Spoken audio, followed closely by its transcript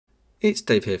It's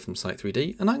Dave here from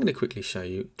Site3D, and I'm going to quickly show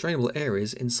you drainable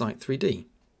areas in Site3D.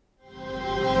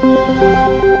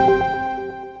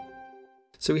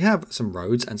 So we have some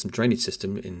roads and some drainage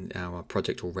system in our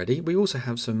project already. We also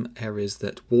have some areas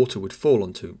that water would fall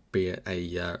onto, be it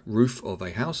a roof of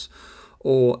a house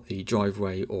or the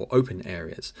driveway or open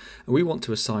areas. And we want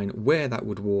to assign where that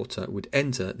water would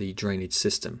enter the drainage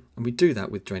system. And we do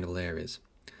that with drainable areas.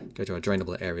 Go to our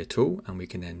drainable area tool, and we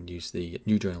can then use the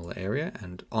new drainable area,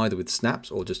 and either with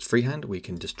snaps or just freehand we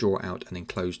can just draw out an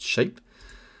enclosed shape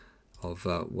of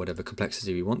whatever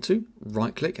complexity we want to.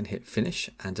 Right click and hit finish,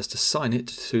 and just assign it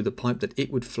to the pipe that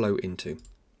it would flow into.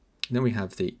 And then we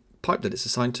have the pipe that it's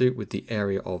assigned to with the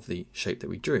area of the shape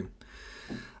that we drew.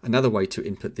 Another way to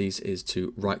input these is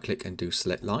to right click and do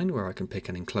select line, where I can pick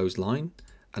an enclosed line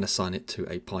and assign it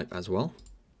to a pipe as well.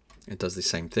 It does the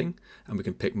same thing, and we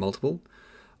can pick multiple.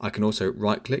 I can also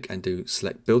right click and do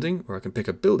select building, where I can pick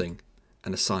a building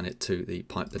and assign it to the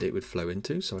pipe that it would flow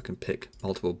into. So I can pick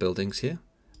multiple buildings here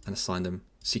and assign them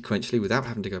sequentially without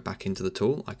having to go back into the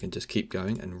tool. I can just keep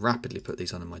going and rapidly put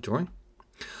these on in my drawing.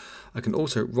 I can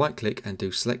also right click and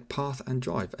do select path and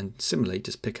drive, and similarly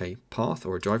just pick a path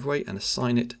or a driveway and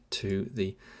assign it to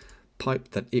the pipe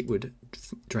that it would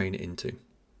drain into.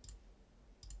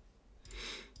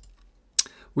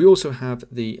 We also have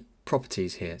the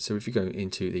properties here. So if you go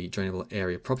into the drainable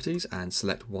area properties and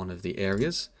select one of the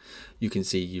areas, you can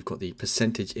see you've got the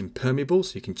percentage impermeable,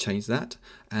 so you can change that,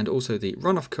 and also the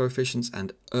runoff coefficients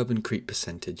and urban creep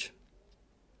percentage.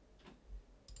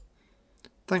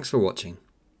 Thanks for watching.